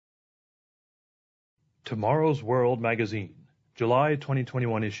Tomorrow's World Magazine, July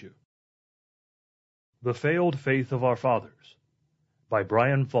 2021 issue. The Failed Faith of Our Fathers, by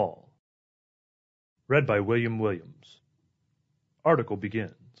Brian Fall. Read by William Williams. Article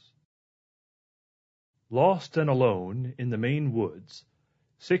begins. Lost and alone in the Maine woods,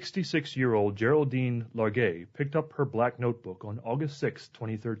 66-year-old Geraldine Largay picked up her black notebook on August 6,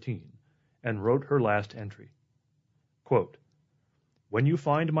 2013, and wrote her last entry. Quote, "When you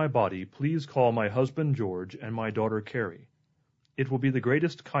find my body, please call my husband George and my daughter Carrie. It will be the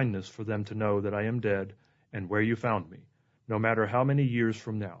greatest kindness for them to know that I am dead and where you found me, no matter how many years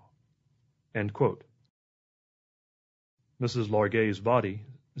from now." End quote. Mrs. Largay's body,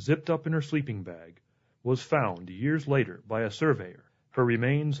 zipped up in her sleeping bag, was found years later by a surveyor, her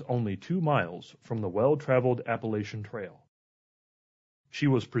remains only 2 miles from the well-traveled Appalachian Trail. She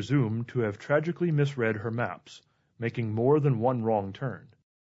was presumed to have tragically misread her maps, making more than one wrong turn.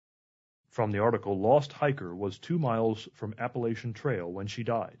 From the article, Lost Hiker was 2 miles from Appalachian Trail when she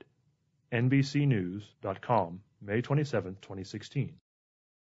died. NBCnews.com, May 27, 2016.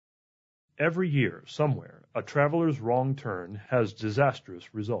 Every year, somewhere, a traveler's wrong turn has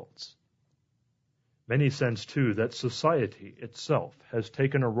disastrous results. Many sense, too, that society itself has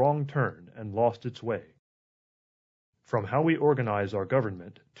taken a wrong turn and lost its way. From how we organize our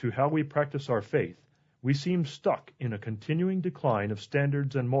government to how we practice our faith, we seem stuck in a continuing decline of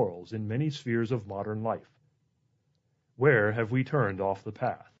standards and morals in many spheres of modern life. Where have we turned off the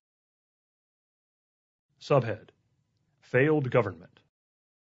path? Subhead: Failed Government.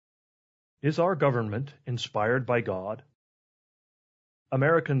 Is our government inspired by God?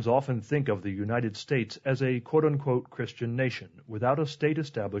 Americans often think of the United States as a quote-unquote Christian nation without a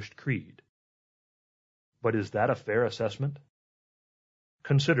state-established creed. But is that a fair assessment?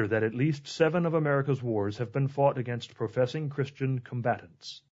 Consider that at least 7 of America's wars have been fought against professing Christian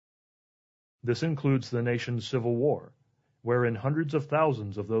combatants. This includes the nation's Civil War, wherein hundreds of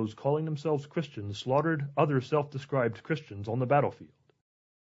thousands of those calling themselves Christians slaughtered other self-described Christians on the battlefield.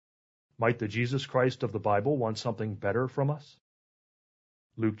 Might the Jesus Christ of the Bible want something better from us?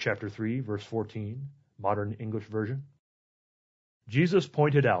 Luke chapter 3, verse 14, Modern English Version. Jesus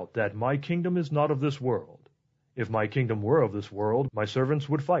pointed out that my kingdom is not of this world. If my kingdom were of this world, my servants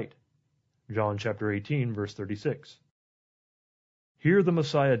would fight. John chapter 18, verse 36. Here the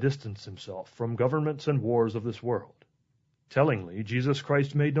Messiah distanced himself from governments and wars of this world. Tellingly, Jesus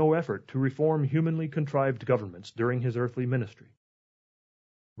Christ made no effort to reform humanly contrived governments during his earthly ministry.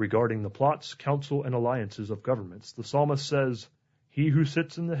 Regarding the plots, counsel, and alliances of governments, the psalmist says, "He who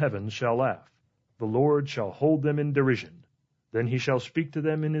sits in the heavens shall laugh. The Lord shall hold them in derision. Then he shall speak to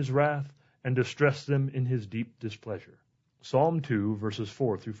them in his wrath and distress them in his deep displeasure." Psalm 2, verses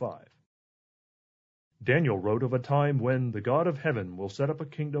 4 through 5. Daniel wrote of a time when the God of heaven will set up a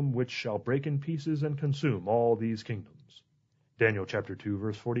kingdom which shall break in pieces and consume all these kingdoms. Daniel chapter 2,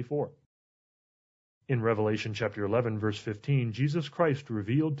 verse 44. In Revelation chapter 11, verse 15, Jesus Christ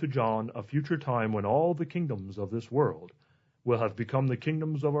revealed to John a future time when all the kingdoms of this world will have become the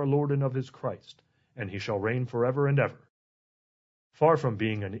kingdoms of our Lord and of his Christ, and he shall reign forever and ever. Far from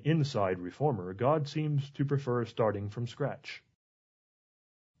being an inside reformer, God seems to prefer starting from scratch.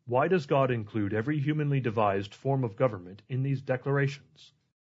 Why does God include every humanly devised form of government in these declarations?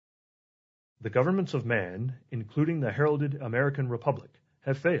 The governments of man, including the heralded American Republic,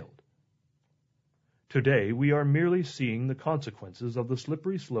 have failed. Today, we are merely seeing the consequences of the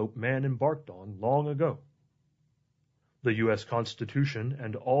slippery slope man embarked on long ago. The U.S. Constitution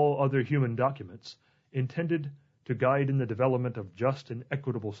and all other human documents intended to guide in the development of just and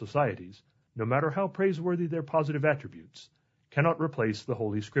equitable societies, no matter how praiseworthy their positive attributes, cannot replace the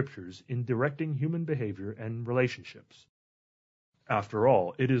Holy Scriptures in directing human behavior and relationships. After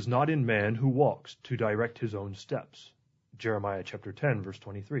all, it is not in man who walks to direct his own steps. Jeremiah chapter 10, verse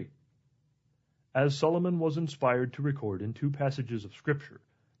 23. As Solomon was inspired to record in 2 passages of Scripture,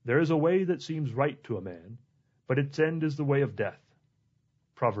 there is a way that seems right to a man, but its end is the way of death.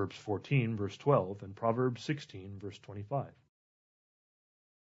 Proverbs 14, verse 12, and Proverbs 16, verse 25.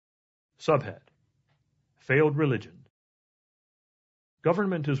 Subhead: Failed Religion.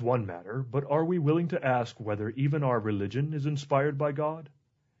 Government is one matter, but are we willing to ask whether even our religion is inspired by God?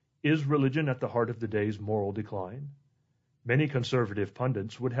 Is religion at the heart of the day's moral decline? Many conservative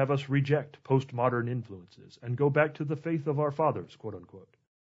pundits would have us reject postmodern influences and go back to the faith of our fathers, quote-unquote.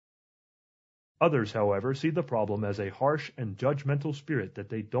 Others, however, see the problem as a harsh and judgmental spirit that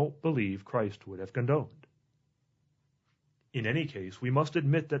they don't believe Christ would have condoned. In any case, we must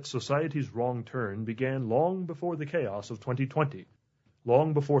admit that society's wrong turn began long before the chaos of 2020,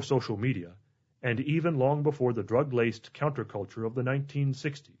 long before social media, and even long before the drug-laced counterculture of the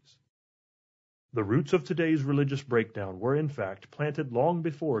 1960s. The roots of today's religious breakdown were in fact planted long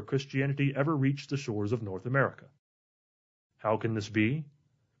before Christianity ever reached the shores of North America. How can this be?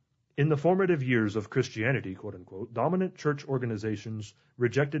 In the formative years of Christianity, quote-unquote, dominant church organizations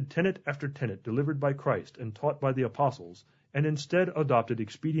rejected tenet after tenet delivered by Christ and taught by the apostles, and instead adopted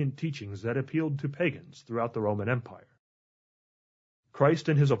expedient teachings that appealed to pagans throughout the Roman Empire. Christ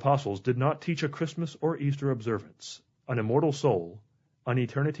and his apostles did not teach a Christmas or Easter observance, an immortal soul, an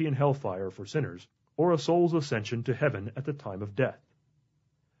eternity in hellfire for sinners, or a soul's ascension to heaven at the time of death.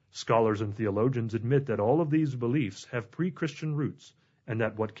 Scholars and theologians admit that all of these beliefs have pre-Christian roots, and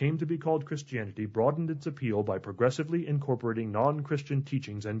that what came to be called Christianity broadened its appeal by progressively incorporating non-Christian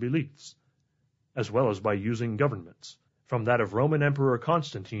teachings and beliefs, as well as by using governments, from that of Roman Emperor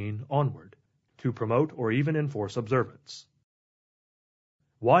Constantine onward, to promote or even enforce observance.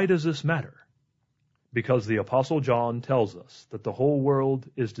 Why does this matter? Because the Apostle John tells us that the whole world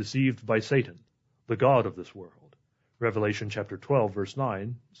is deceived by Satan, the god of this world. Revelation chapter 12, verse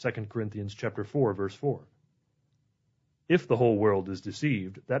 9, 2 Corinthians chapter 4, verse 4. If the whole world is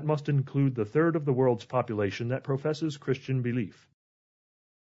deceived, that must include the third of the world's population that professes Christian belief.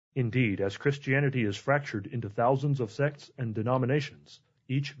 Indeed, as Christianity is fractured into thousands of sects and denominations,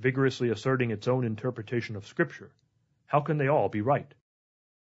 each vigorously asserting its own interpretation of Scripture, how can they all be right?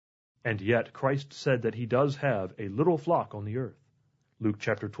 And yet Christ said that he does have a little flock on the earth. Luke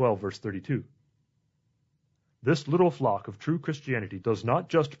chapter 12, verse 32. This little flock of true Christianity does not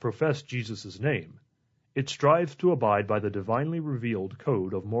just profess Jesus' name, it strives to abide by the divinely revealed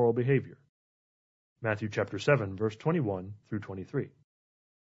code of moral behavior. Matthew chapter 7, verse 21 through 23.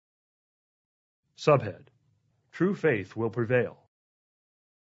 Subhead: True faith will prevail.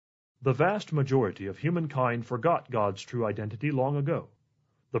 The vast majority of humankind forgot God's true identity long ago.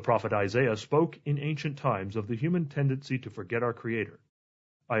 The prophet Isaiah spoke in ancient times of the human tendency to forget our Creator.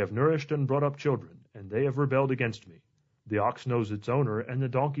 I have nourished and brought up children, and they have rebelled against me. The ox knows its owner, and the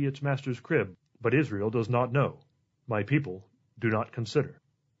donkey its master's crib, but Israel does not know. My people do not consider.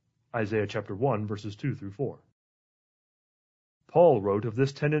 Isaiah chapter 1, verses 2 through 4. Paul wrote of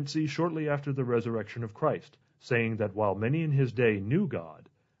this tendency shortly after the resurrection of Christ, saying that while many in his day knew God,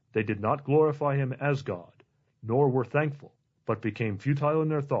 they did not glorify him as God, nor were thankful, but became futile in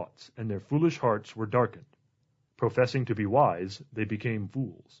their thoughts, and their foolish hearts were darkened. Professing to be wise, they became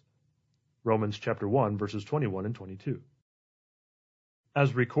fools. Romans chapter 1, verses 21 and 22.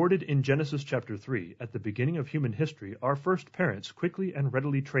 As recorded in Genesis chapter 3, at the beginning of human history, our first parents quickly and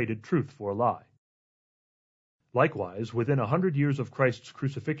readily traded truth for a lie. Likewise, within 100 years of Christ's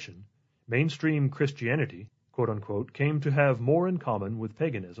crucifixion, mainstream Christianity, quote-unquote, came to have more in common with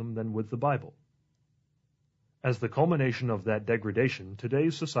paganism than with the Bible. As the culmination of that degradation,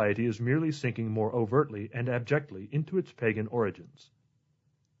 today's society is merely sinking more overtly and abjectly into its pagan origins.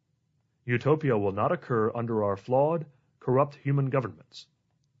 Utopia will not occur under our flawed, corrupt human governments.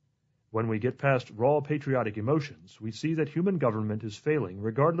 When we get past raw patriotic emotions, we see that human government is failing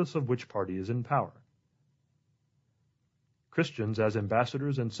regardless of which party is in power. Christians, as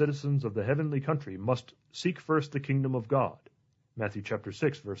ambassadors and citizens of the heavenly country, must seek first the kingdom of God, Matthew chapter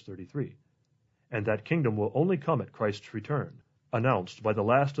 6, verse 33. And that kingdom will only come at Christ's return, announced by the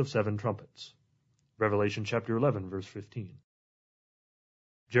last of 7 trumpets. Revelation chapter 11, verse 15.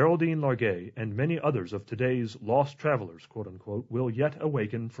 Geraldine Largay and many others of today's lost travelers, quote-unquote, will yet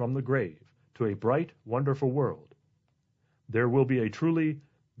awaken from the grave to a bright, wonderful world. There will be a truly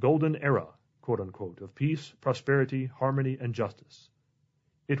golden era, quote-unquote, of peace, prosperity, harmony, and justice.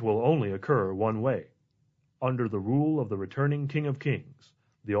 It will only occur one way, under the rule of the returning King of Kings,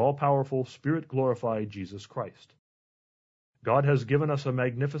 the all-powerful, Spirit-glorified Jesus Christ. God has given us a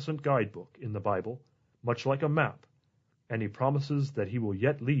magnificent guidebook in the Bible, much like a map, and he promises that he will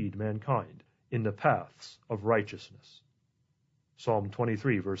yet lead mankind in the paths of righteousness. Psalm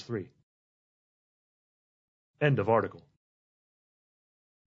 23, verse 3. End of article.